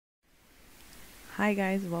Hi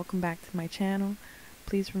guys, welcome back to my channel.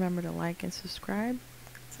 Please remember to like and subscribe.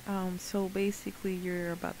 So basically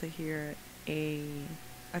you're about to hear a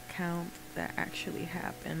account that actually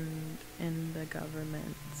happened in the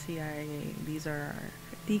government, CIA. These are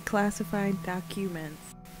declassified documents.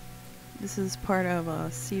 This is part of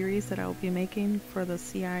a series that I will be making for the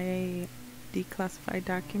CIA declassified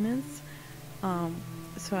documents.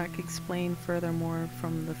 So I could explain furthermore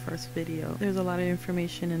from the first video. There's a lot of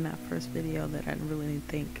information in that first video that I really didn't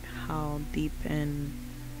think how deep, and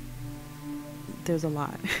there's a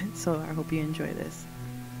lot. So I hope you enjoy this.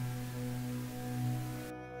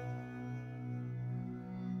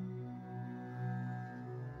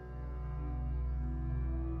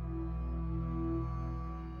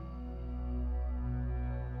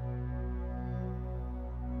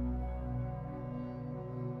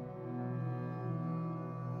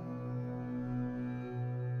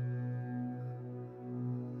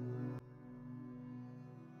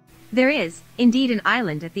 There is, indeed, an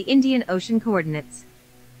island at the Indian Ocean coordinates.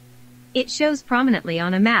 It shows prominently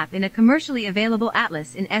on a map in a commercially available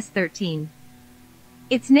atlas in S13.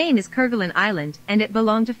 Its name is Kerguelen Island, and it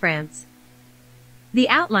belonged to France. The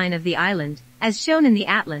outline of the island, as shown in the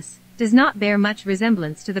atlas, does not bear much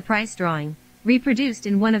resemblance to the price drawing, reproduced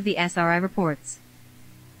in one of the SRI reports.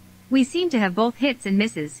 We seem to have both hits and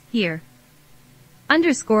misses, here. ___________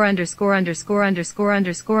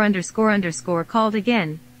 called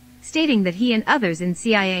again, stating that he and others in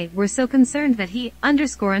CIA were so concerned that he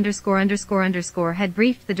 _______ had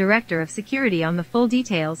briefed the Director of Security on the full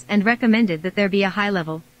details and recommended that there be a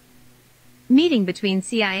high-level meeting between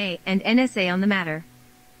CIA and NSA on the matter.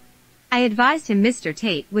 I advised him Mr.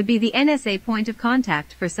 Tate would be the NSA point of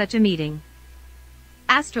contact for such a meeting.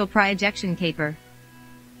 Astral Projection Caper.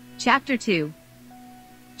 Chapter 2.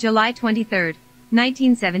 July 23,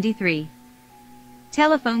 1973.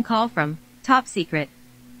 Telephone call from Top Secret.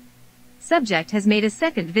 Subject has made a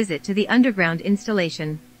second visit to the underground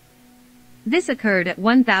installation. This occurred at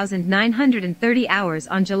 1930 hours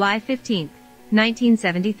on July 15,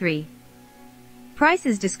 1973.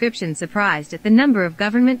 Price's description surprised at the number of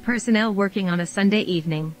government personnel working on a Sunday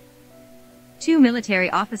evening. 2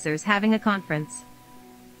 military officers having a conference.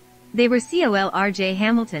 They were Col. R.J.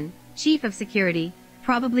 Hamilton, Chief of Security,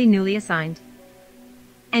 probably newly assigned,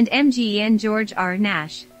 and MGEN George R.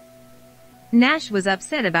 Nash. Nash was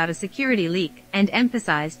upset about a security leak and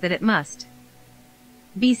emphasized that it must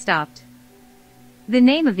be stopped. The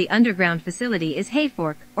name of the underground facility is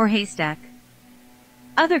Hayfork, or Haystack.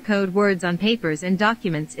 Other code words on papers and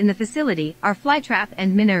documents in the facility are Flytrap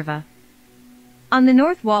and Minerva. On the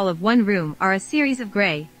north wall of one room are a series of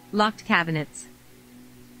gray, locked cabinets.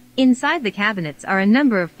 Inside the cabinets are a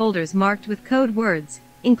number of folders marked with code words,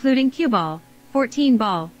 including cue ball, 14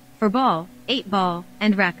 ball, 4 ball, 8 ball,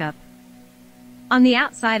 and rack up. On the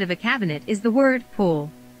outside of a cabinet is the word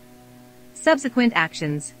pool. Subsequent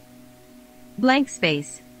actions. Blank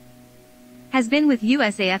space. Has been with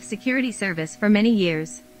USAF Security Service for many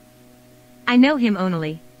years. I know him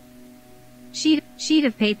only. Sheet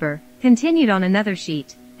of paper, continued on another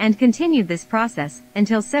sheet, and continued this process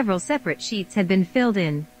until several separate sheets had been filled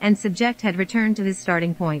in, and subject had returned to his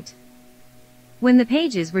starting point. When the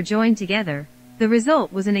pages were joined together, the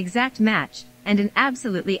result was an exact match, and an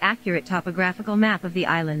absolutely accurate topographical map of the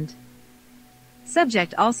island.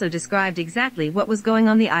 Subject also described exactly what was going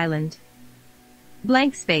on the island.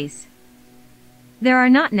 Blank space. There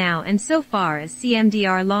are not now, and so far as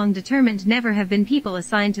CMDR long determined, never have been people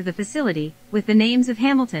assigned to the facility, with the names of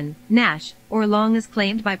Hamilton, Nash, or Long as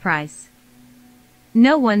claimed by Price.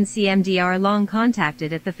 No one CMDR long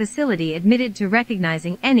contacted at the facility admitted to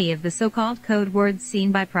recognizing any of the so-called code words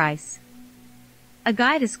seen by Price. A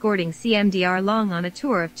guide escorting CMDR long on a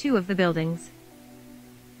tour of 2 of the buildings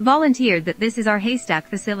volunteered that this is our Haystack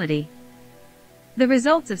facility. The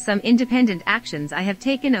results of some independent actions I have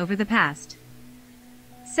taken over the past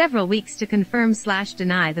several weeks to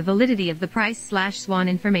confirm/deny the validity of the Price/Swan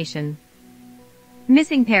information.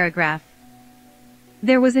 Missing paragraph.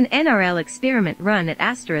 There was an NRL experiment run at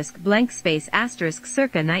 *** circa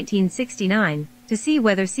 1969 to see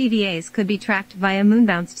whether CVAs could be tracked via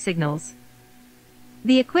moonbounced signals.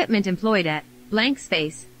 The equipment employed at blank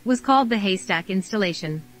space was called the Haystack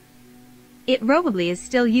installation. It probably is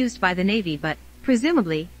still used by the Navy, but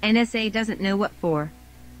presumably NSA doesn't know what for.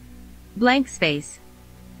 Blank space.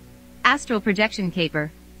 Astral Projection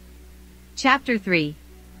Caper. Chapter 3.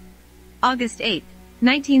 August 8,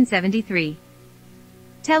 1973.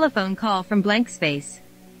 Telephone call from blank space.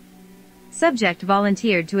 Subject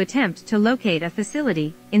volunteered to attempt to locate a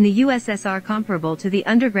facility in the USSR comparable to the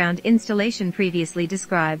underground installation previously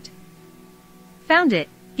described. Found it,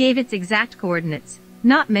 gave its exact coordinates,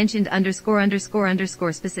 not mentioned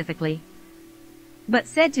 ___ specifically, but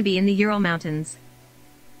said to be in the Ural Mountains.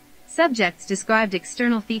 Subjects described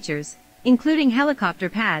external features, including helicopter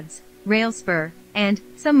pads, rail spur, and,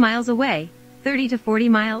 some miles away, 30 to 40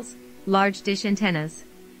 miles, large dish antennas.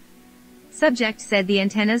 Subject said the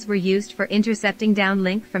antennas were used for intercepting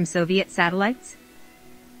downlink from Soviet satellites.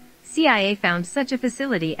 CIA found such a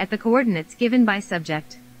facility at the coordinates given by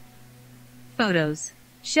subject. Photos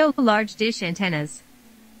show large dish antennas.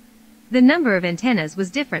 The number of antennas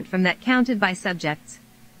was different from that counted by subjects,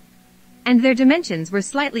 and their dimensions were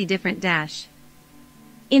slightly different.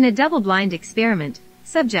 In a double-blind experiment,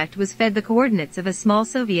 subject was fed the coordinates of a small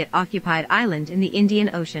Soviet-occupied island in the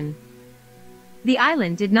Indian Ocean. The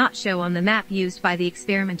island did not show on the map used by the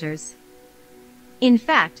experimenters. In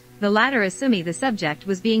fact, the latter assuming the subject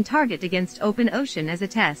was being targeted against open ocean as a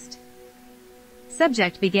test.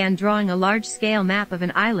 Subject began drawing a large-scale map of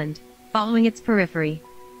an island, following its periphery.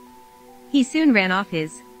 He soon ran off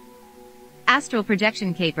his astral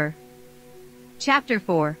projection caper. Chapter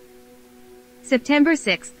 4. September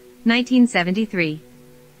 6, 1973.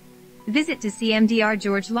 Visit to CMDR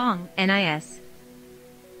George Long, NIS.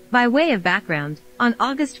 By way of background, on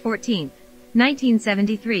August 14,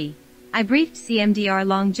 1973, I briefed CMDR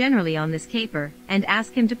Long generally on this caper, and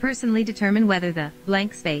asked him to personally determine whether the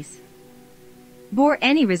blank space bore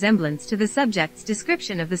any resemblance to the subject's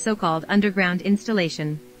description of the so-called underground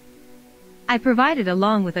installation. I provided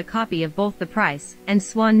along with a copy of both the Price and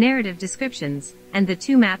Swan narrative descriptions, and the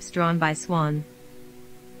two maps drawn by Swan.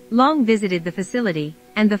 Long visited the facility,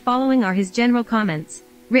 and the following are his general comments,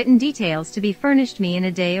 written details to be furnished me in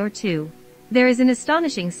a day or two. There is an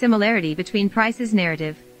astonishing similarity between Price's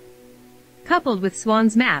narrative, coupled with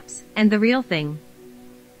Swan's maps, and the real thing.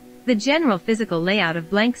 The general physical layout of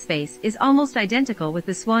blank space is almost identical with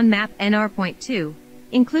the Swan map NR.2,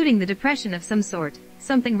 including the depression of some sort,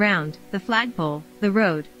 something round, the flagpole, the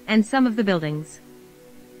road, and some of the buildings.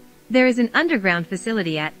 There is an underground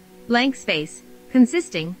facility at blank space,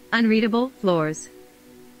 consisting unreadable floors.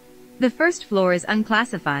 The first floor is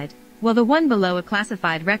unclassified, while the one below a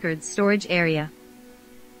classified records storage area.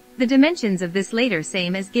 The dimensions of this later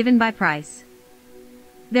same as given by Price.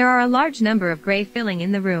 There are a large number of gray filling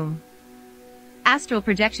in the room. Astral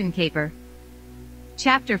projection caper.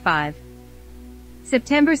 Chapter 5.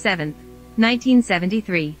 September 7,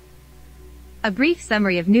 1973. A brief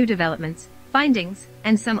summary of new developments, findings,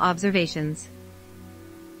 and some observations.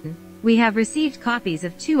 We have received copies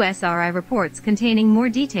of two SRI reports containing more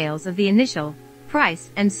details of the initial, Price,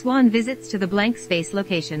 and Swan visits to the blank space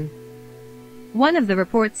location. One of the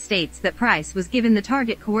reports states that Price was given the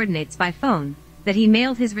target coordinates by phone, that he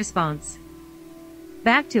mailed his response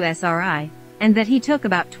back to SRI, and that he took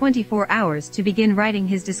about 24 hours to begin writing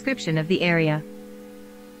his description of the area.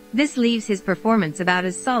 This leaves his performance about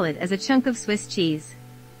as solid as a chunk of Swiss cheese.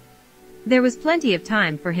 There was plenty of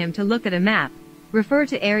time for him to look at a map, refer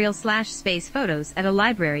to aerial/space photos at a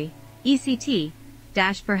library, ECT,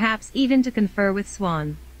 perhaps even to confer with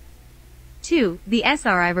Swan. 2. The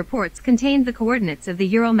SRI reports contained the coordinates of the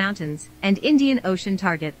Ural Mountains and Indian Ocean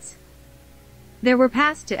targets. There were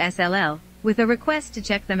passed to SLL, with a request to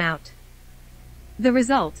check them out. The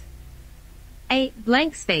result: a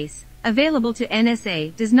blank space, available to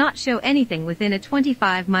NSA, does not show anything within a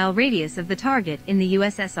 25-mile radius of the target in the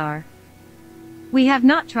USSR. We have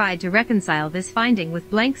not tried to reconcile this finding with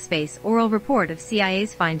blank space oral report of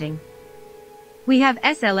CIA's finding. We have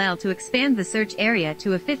SLL to expand the search area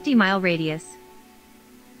to a 50-mile radius.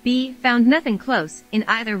 B. Found nothing close, in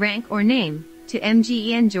either rank or name, to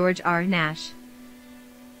MGEN George R. Nash.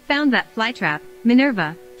 Found that Flytrap,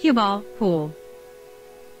 Minerva, Cuball, Pool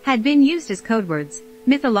had been used as codewords,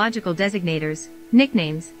 mythological designators,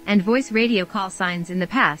 nicknames, and voice radio call signs in the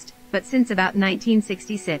past, but since about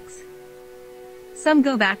 1966. Some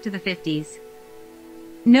go back to the 50s.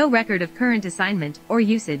 No record of current assignment or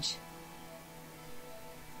usage.